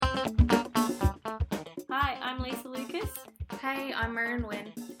Hey, I'm Marin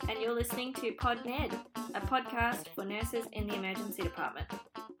Wynn. And you're listening to PodMed, a podcast for nurses in the emergency department.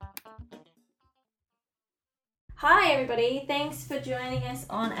 Hi everybody, thanks for joining us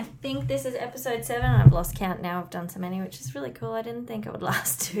on, I think this is episode 7. I've lost count now, I've done so many, which is really cool. I didn't think it would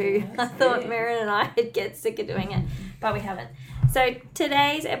last 2. I thought Marin and I would get sick of doing it, but we haven't. So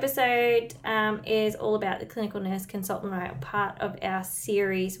today's episode is all about the clinical nurse consultant role, part of our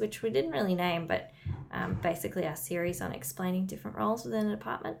series, which we didn't really name, but basically our series on explaining different roles within a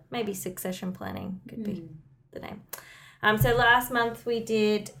department. Maybe succession planning could be the name. So last month we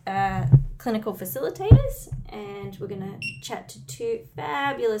did clinical facilitators, and we're going to chat to 2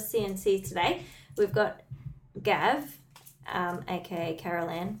 fabulous CNCs today. We've got Gav, aka Carol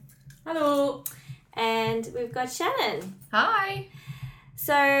Ann. Hello. And we've got Shannon. Hi.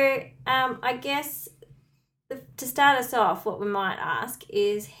 So I guess to start us off, what we might ask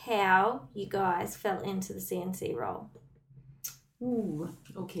is how you guys fell into the CNC role. Ooh,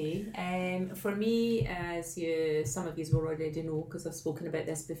 okay. For me, as some of you will already know because I've spoken about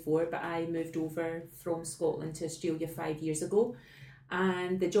this before, but I moved over from Scotland to Australia 5 years ago.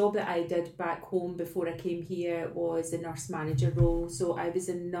 And the job that I did back home before I came here was the nurse manager role. So I was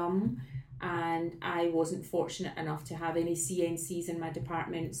a NUM, and I wasn't fortunate enough to have any CNCs in my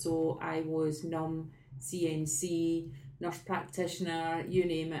department. So I was NUM, CNC, nurse practitioner, you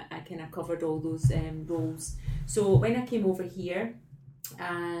name it. I kind of covered all those roles. So when I came over here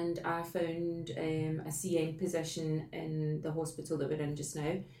and I found a CN position in the hospital that we're in just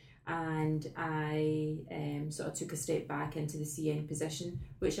now, and I sort of took a step back into the CN position,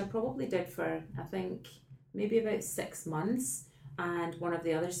 which I probably did for, I think, maybe about 6 months. And one of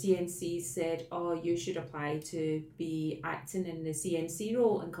the other CNCs said, oh, you should apply to be acting in the CNC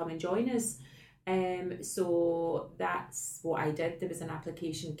role and come and join us. So that's what I did. There was an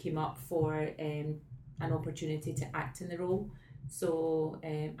application came up for an opportunity to act in the role. So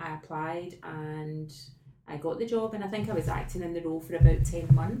I applied and I got the job, and I think I was acting in the role for about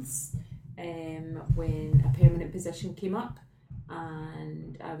 10 months when a permanent position came up,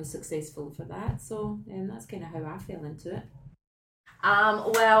 and I was successful for that. So that's kind of how I fell into it.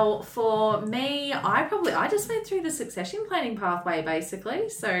 Well, for me, I just went through the succession planning pathway, basically.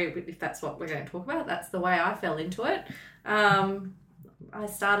 So if that's what we're going to talk about, that's the way I fell into it. I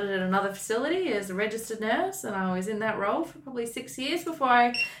started at another facility as a registered nurse, and I was in that role for probably 6 years before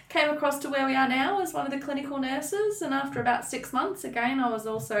I came across to where we are now as one of the clinical nurses. And after about 6 months, again, I was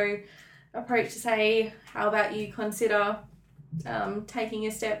also approached to say, how about you consider taking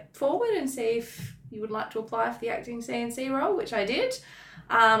a step forward and see if you would like to apply for the acting CNC role, which I did.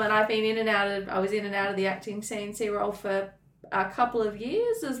 And I've been I was in and out of the acting CNC role for a couple of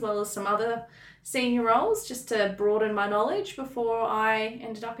years, as well as some other senior roles, just to broaden my knowledge before I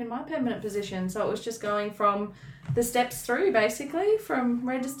ended up in my permanent position. So it was just going from the steps through, basically, from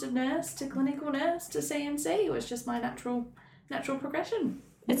registered nurse to clinical nurse to CNC. It was just my natural progression.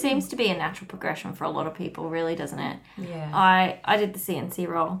 It seems to be a natural progression for a lot of people, really, doesn't it? Yeah. I did the CNC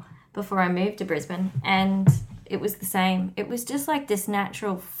role before I moved to Brisbane, and it was the same. It was just like this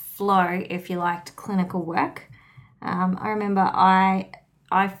natural flow if you liked clinical work. I remember I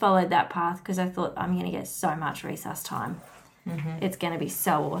followed that path because I thought I'm going to get so much resus time. Mm-hmm. It's going to be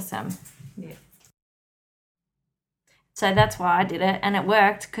so awesome. Yeah. So that's why I did it, and it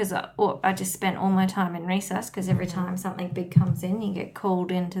worked because I just spent all my time in resus, because every time something big comes in, you get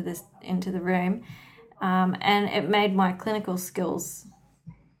called into the room, and it made my clinical skills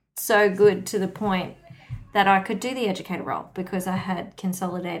so good to the point that I could do the educator role because I had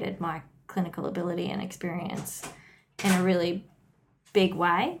consolidated my clinical ability and experience in a really big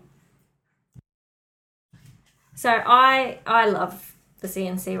way. So I love the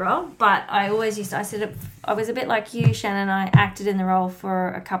CNC role, but I was a bit like you, Shannon. I acted in the role for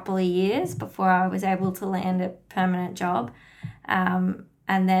a couple of years before I was able to land a permanent job, and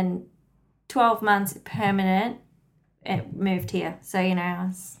then 12 months permanent, it moved here. So I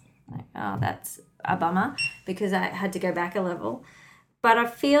was like, oh, that's a bummer because I had to go back a level. But I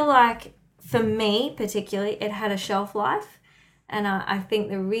feel like for me particularly, it had a shelf life. And I think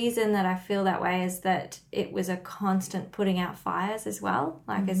the reason that I feel that way is that it was a constant putting out fires as well.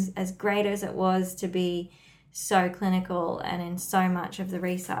 Like as great as it was to be so clinical and in so much of the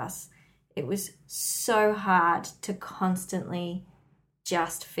resus, it was so hard to constantly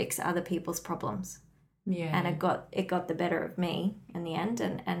just fix other people's problems. Yeah. And it got the better of me in the end.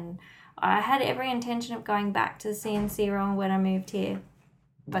 And I had every intention of going back to the CNC role when I moved here.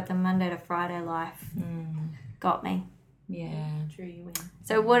 But the Monday to Friday life got me. Drew you in.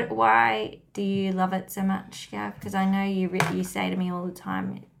 So why do you love it so much, Gav? Because I know you say to me all the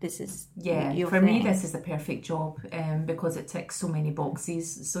time, this is your for thing. me this is the perfect job because it ticks so many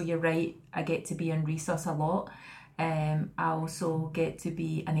boxes. So you're right, I get to be in resus a lot. I also get to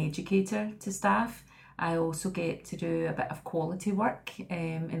be an educator to staff. I also get to do a bit of quality work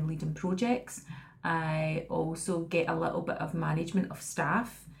in leading projects. I also get a little bit of management of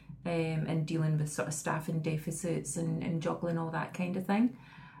staff and dealing with sort of staffing deficits and juggling all that kind of thing.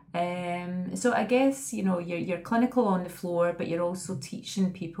 So I guess, you know, you're clinical on the floor, but you're also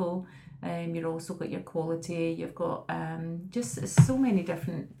teaching people. You've also got your quality. You've got just so many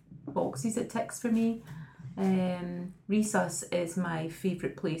different boxes it ticks for me. Resus is my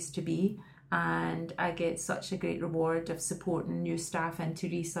favourite place to be, and I get such a great reward of supporting new staff into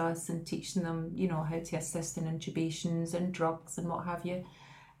resus and teaching them, you know, how to assist in intubations and drugs and what have you.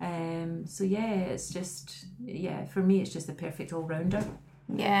 So yeah, it's just, for me it's just the perfect all-rounder.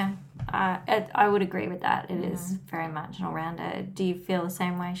 Yeah, I would agree with that. It is very much an all-rounder. Do you feel the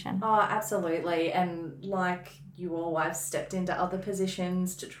same way, Shan? Oh, absolutely. And like you all, I've stepped into other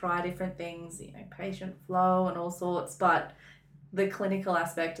positions to try different things, you know, patient flow and all sorts, but the clinical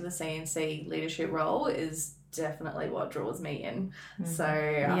aspect of the CNC leadership role is definitely what draws me in. So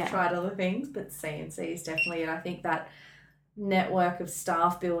I've tried other things, but CNC is definitely, and I think that network of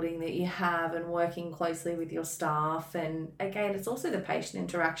staff building that you have and working closely with your staff, and again it's also the patient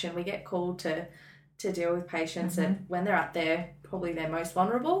interaction. We get called to deal with patients and when they're at probably their most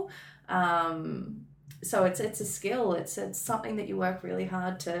vulnerable, so it's a skill, it's something that you work really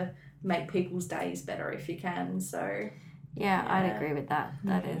hard to make people's days better if you can. So I'd agree with that.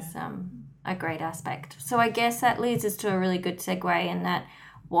 That is a great aspect. So I guess that leads us to a really good segue in that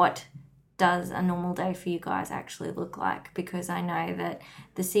what does a normal day for you guys actually look like? Because I know that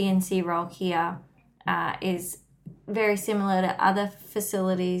the CNC role here is very similar to other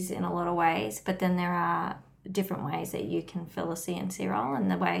facilities in a lot of ways, but then there are different ways that you can fill a CNC role and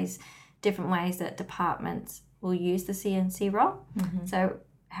different ways that departments will use the CNC role. So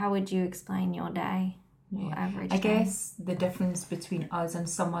how would you explain your day? Your average I day? guess the difference between us and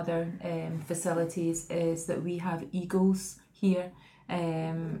some other facilities is that we have EAGLES here.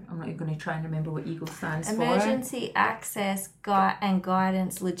 I'm not even going to try and remember what EAGLE stands for. Emergency Access and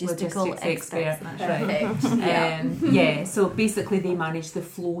Guidance Logistical Expert. That's Right. So basically they manage the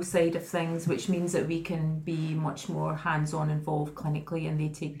flow side of things, which means that we can be much more hands-on involved clinically, and they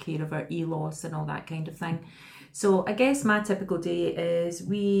take care of our ELOS and all that kind of thing. So I guess my typical day is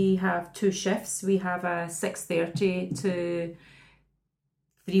we have 2 shifts. We have a 6:30 to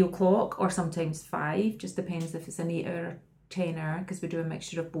 3 o'clock or sometimes 5, just depends if it's an 8-hour 10-hour, because we do a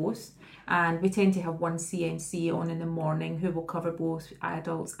mixture of both, and we tend to have one CNC on in the morning who will cover both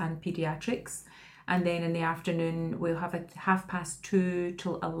adults and pediatrics, and then in the afternoon we'll have a 2:30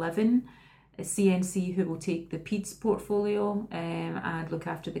 till 11 a CNC who will take the peds portfolio and look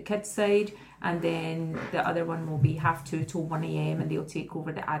after the kids side, and then the other one will be 2:30 till 1 a.m. and they'll take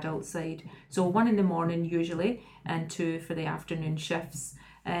over the adult side. So 1 in the morning usually and 2 for the afternoon shifts.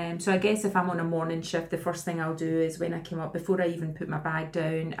 So I guess if I'm on a morning shift, the first thing I'll do is when I came up, before I even put my bag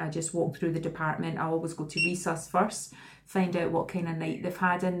down, I just walk through the department. I always go to resus first, find out what kind of night they've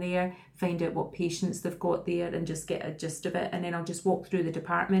had in there, find out what patients they've got there and just get a gist of it. And then I'll just walk through the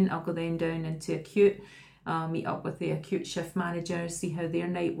department. I'll go then down into acute, meet up with the acute shift manager, see how their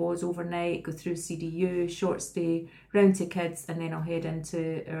night was overnight, go through CDU, short stay, round to kids, and then I'll head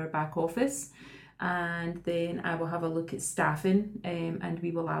into our back office. And then I will have a look at staffing and we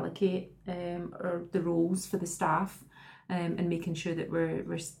will allocate the roles for the staff and making sure that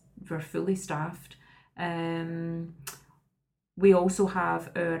we're fully staffed. We also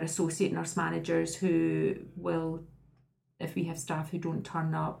have our associate nurse managers who will, if we have staff who don't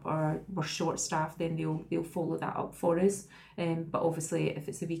turn up or we're short staffed, then they'll follow that up for us. But obviously if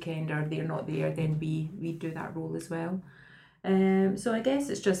it's a weekend or they're not there, then we do that role as well. So I guess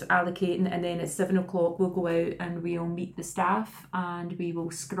it's just allocating, and then at 7 o'clock we'll go out and we'll meet the staff and we will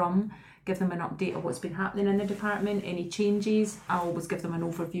scrum, give them an update of what's been happening in the department, any changes. I always give them an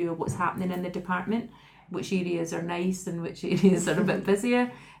overview of what's happening in the department, which areas are nice and which areas are a bit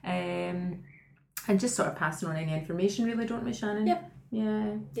busier, and just sort of passing on any information really, don't we, Shannon? Yep.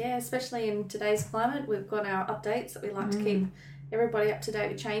 Yeah, especially in today's climate, we've got our updates that we like to keep everybody up to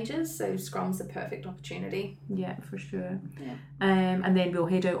date with changes, so Scrum's the perfect opportunity. Yeah, for sure. Yeah. And then we'll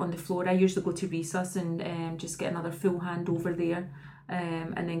head out on the floor. I usually go to resus and just get another full handover there,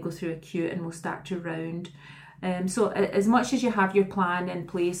 and then go through acute and we'll start to round. So as much as you have your plan in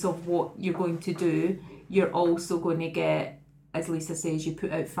place of what you're going to do, you're also going to get as Lisa says, you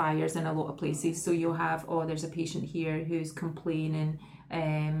put out fires in a lot of places. So you'll have, there's a patient here who's complaining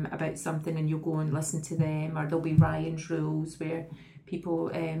about something, and you'll go and listen to them, or there'll be Ryan's rules where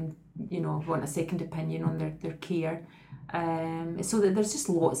people, want a second opinion on their care. So that there's just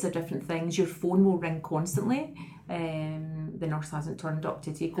lots of different things. Your phone will ring constantly. The nurse hasn't turned up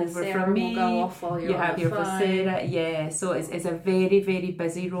to take over Sarah from me. Will go off while you're You have on your the phone. Sarah, yeah. So it's a very, very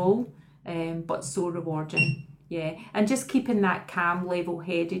busy role, but so rewarding. Yeah, and just keeping that calm,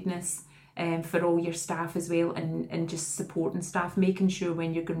 level-headedness for all your staff as well, and just supporting staff, making sure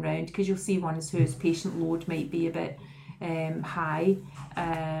when you're going round, because you'll see ones whose patient load might be a bit high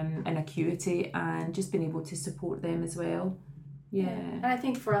in acuity, and just being able to support them as well. Yeah. And I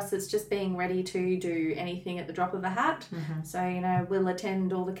think for us, it's just being ready to do anything at the drop of a hat. So, we'll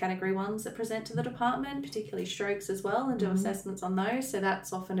attend all the category ones that present to the department, particularly strokes as well, and do assessments on those. So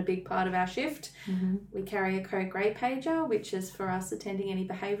that's often a big part of our shift. We carry a code grey pager, which is for us attending any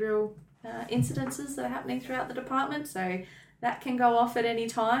behavioural incidences that are happening throughout the department. So that can go off at any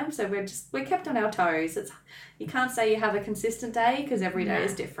time. So we're kept on our toes. You can't say you have a consistent day, because every day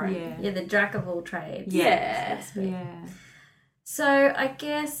is different. Yeah. You're the jack of all trades. Yeah. Yeah. So I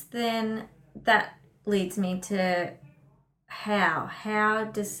guess then that leads me to how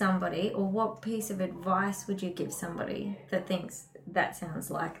does somebody, or what piece of advice would you give somebody that thinks that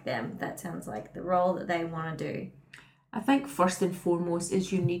sounds like them, that sounds like the role that they want to do? I think first and foremost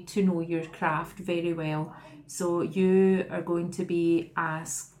is you need to know your craft very well. So you are going to be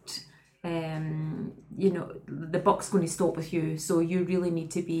asked, the buck's going to stop with you. So you really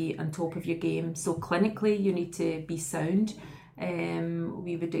need to be on top of your game. So clinically, you need to be sound.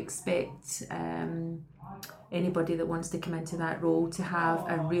 We would expect anybody that wants to come into that role to have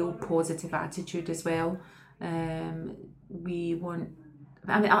a real positive attitude as well. I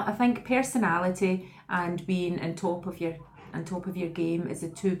think personality and being on top of your game is the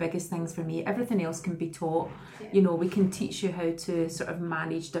two biggest things for me. Everything else can be taught. We can teach you how to sort of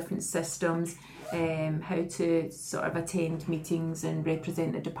manage different systems, how to sort of attend meetings and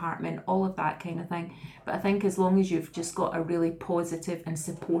represent the department, all of that kind of thing. But I think as long as you've just got a really positive and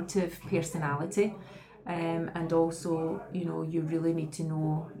supportive personality, and also, you really need to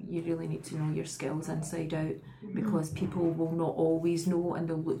know your skills inside out, because people will not always know, and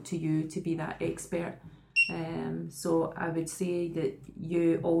they'll look to you to be that expert. So I would say that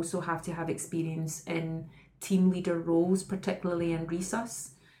you also have to have experience in team leader roles, particularly in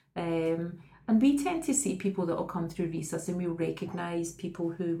resus. And we tend to see people that will come through resus, and we'll recognise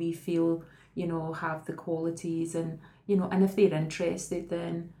people who we feel, have the qualities, and if they're interested,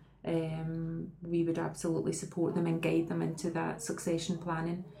 then we would absolutely support them and guide them into that succession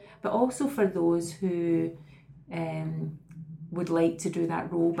planning. But also for those who would like to do that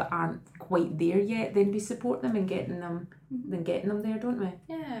role but aren't quite there yet, then we support them in getting them there, don't we?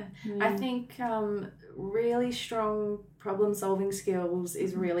 Yeah. I think really strong problem solving skills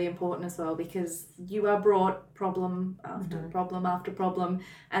is really important as well, because you are brought problem after problem after problem,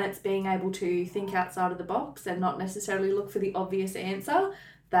 and it's being able to think outside of the box and not necessarily look for the obvious answer.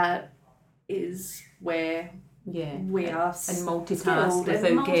 That is where we are, and multitask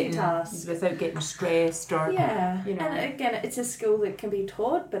without getting stressed, or And again, it's a skill that can be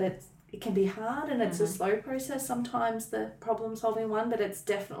taught, but it can be hard, and it's a slow process sometimes, the problem solving one, but it's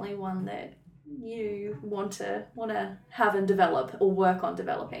definitely one that you want to have and develop, or work on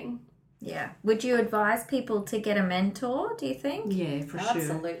developing. Yeah. Would you advise people to get a mentor, do you think? Yeah, for sure.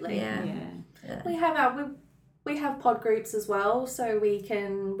 Absolutely. Yeah. We have pod groups as well, so we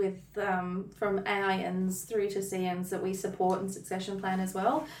can, with from AINs through to CMs that we support and succession plan as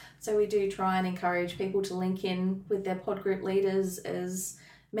well. So we do try and encourage people to link in with their pod group leaders as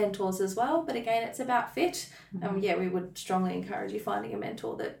mentors as well. But again, it's about fit. We would strongly encourage you finding a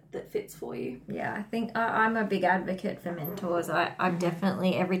mentor that fits for you. Yeah, I think I'm a big advocate for mentors. I'm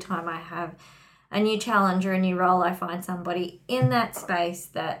definitely, every time I have a new challenge or a new role, I find somebody in that space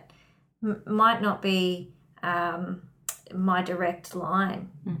that might not be my direct line,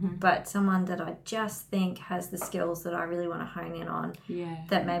 but someone that I just think has the skills that I really want to hone in on,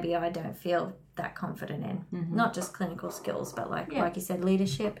 that maybe I don't feel that confident in. Not just clinical skills, but like you said,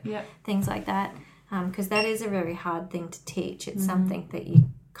 leadership, things like that, because that is a very hard thing to teach. It's something that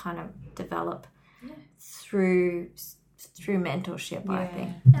you kind of develop through mentorship, I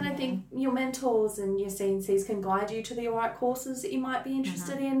think. And I think your mentors and your CNCs can guide you to the right courses that you might be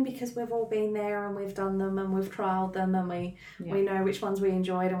interested in, because we've all been there and we've done them and we've trialled them, and we know which ones we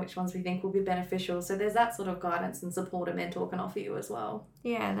enjoyed and which ones we think will be beneficial. So there's that sort of guidance and support a mentor can offer you as well.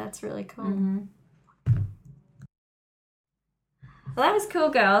 Yeah, that's really cool. Well, that was cool,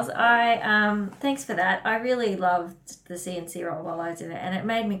 girls. I thanks for that. I really loved the CNC role while I did it, and it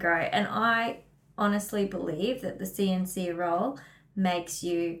made me grow. And I honestly believe that the CNC role makes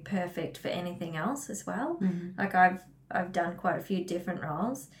you perfect for anything else as well. Like I've done quite a few different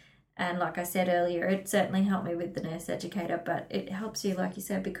roles, and like I said earlier, it certainly helped me with the nurse educator, but it helps you, like you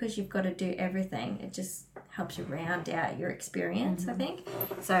said, because you've got to do everything. It just helps you round out your experience, I think.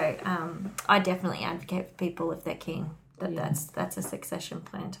 So I definitely advocate for people if they're keen that that's a succession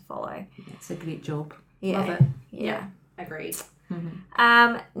plan to follow. It's a great job. Yeah. Love it. Yeah. Agreed.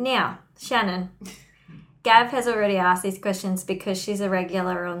 Now, Shannon, Gav has already asked these questions because she's a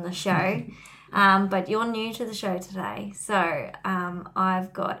regular on the show, but you're new to the show today. So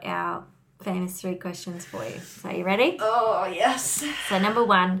I've got our famous 3 questions for you. So you ready? Oh, yes. So number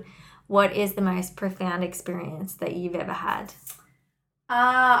 1, what is the most profound experience that you've ever had?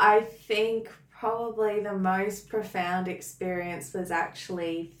 I think probably the most profound experience was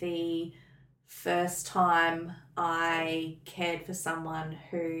actually the first time I cared for someone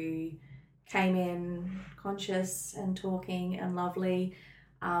who came in conscious and talking and lovely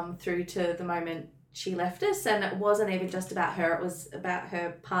through to the moment she left us. And it wasn't even just about her, it was about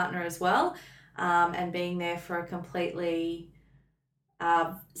her partner as well, and being there for a completely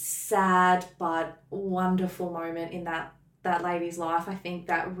sad but wonderful moment in that lady's life. I think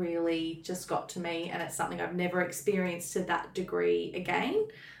that really just got to me, and it's something I've never experienced to that degree again.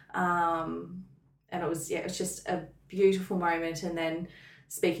 And it was just a beautiful moment. And then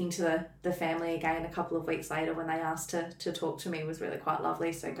speaking to the family again a couple of weeks later when they asked to talk to me was really quite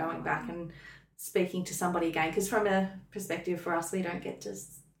lovely. So going back and speaking to somebody again, because from a perspective for us, we don't get to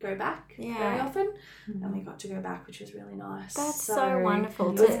go back very often, and we got to go back, which was really nice. That's so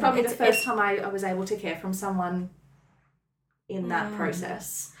wonderful. It was probably the first time I was able to care from someone in that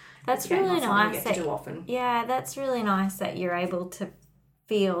process. That's Again, really not something nice. you get to do often. Yeah, that's really nice that you're able to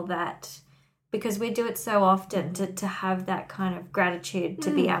feel that, because we do it so often, to have that kind of gratitude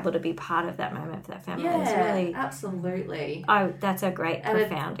to be able to be part of that moment for that family. Yeah, It's really, absolutely. oh, that's a great, And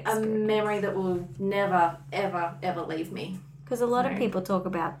profound a experience. memory that will never, ever, ever leave me. Because a lot of people talk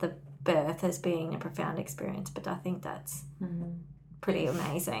about the birth as being a profound experience, but I think that's pretty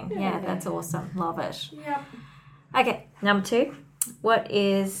amazing. Yeah, that's awesome. Love it. Yep. Okay, number 2. What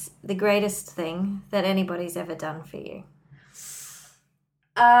is the greatest thing that anybody's ever done for you?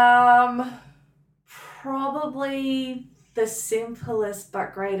 Probably the simplest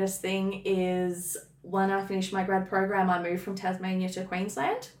but greatest thing is when I finished my grad program, I moved from Tasmania to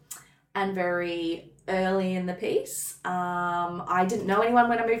Queensland, and very early in the piece, I didn't know anyone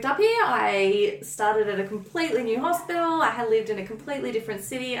when I moved up here. I started at a completely new hospital. I had lived in a completely different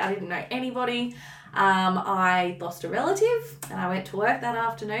city. I didn't know anybody. I lost a relative, and I went to work that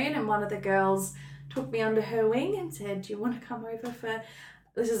afternoon, and one of the girls took me under her wing and said, do you want to come over for,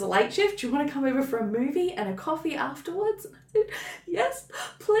 this is a late shift, do you want to come over for a movie and a coffee afterwards? And I said, yes,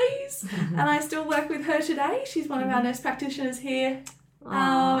 please. And I still work with her today. She's one of our nurse practitioners here.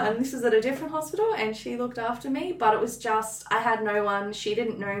 And this is at a different hospital, and she looked after me, but it was just, I had no one. She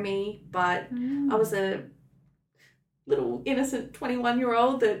didn't know me, but I was a little innocent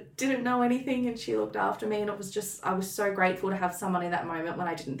 21-year-old that didn't know anything, and she looked after me, and it was just, I was so grateful to have someone in that moment when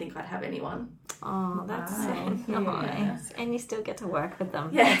I didn't think I'd have anyone. Oh, that's so nice. And you still get to work with them.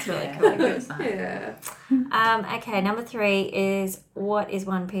 Yeah. That's really cool. Yeah. Okay, number 3 is, what is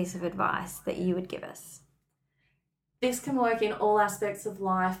one piece of advice that you would give us? This can work in all aspects of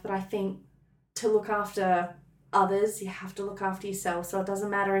life, but I think to look after others, you have to look after yourself. So it doesn't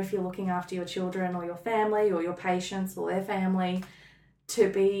matter if you're looking after your children or your family or your patients or their family. To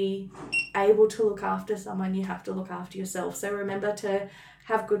be able to look after someone, you have to look after yourself. So remember to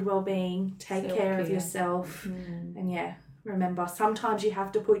have good well-being, take care of yourself, and remember, sometimes you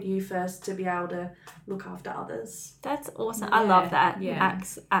have to put you first to be able to look after others. That's awesome. I love that.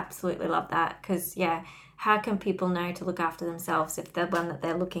 Absolutely love that, because how can people know to look after themselves if the one that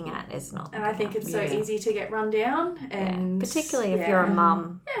they're looking at is not? And I think it's so easy to get run down, and particularly if you're a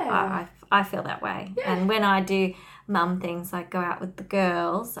mum. I feel that way. And when I do mum things like go out with the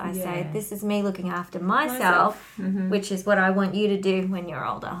girls, I say, this is me looking after myself. Which is what I want you to do when you're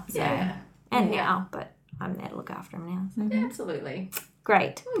older. So, and now, but I'm there to look after them now. So. Yeah, absolutely.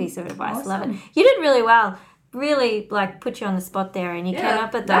 Great piece of advice. Awesome. Love it. You did really well. Really, put you on the spot there, and you came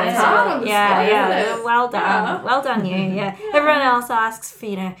up with those. That's hard on the spot, Well done. Well done, you. Yeah. Everyone else asks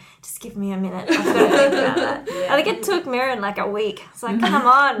for, just give me a minute. I've got to think about that. I think it took Mirren like a week. It's like, come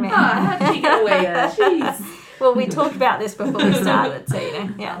on, man. How did you get away? Jeez. Well, we talked about this before we started, so I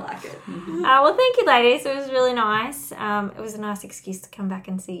yeah. like it. Well, thank you, ladies. It was really nice. It was a nice excuse to come back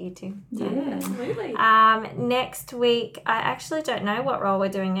and see you too. Absolutely. Next week, I actually don't know what role we're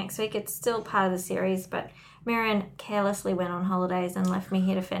doing next week. It's still part of the series, but Marion carelessly went on holidays and left me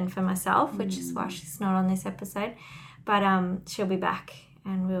here to fend for myself, which is why she's not on this episode. But she'll be back,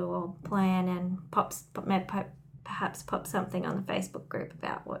 and we'll plan and perhaps pop something on the Facebook group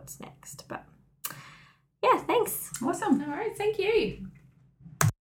about what's next. But yeah, thanks. Awesome. All right, thank you.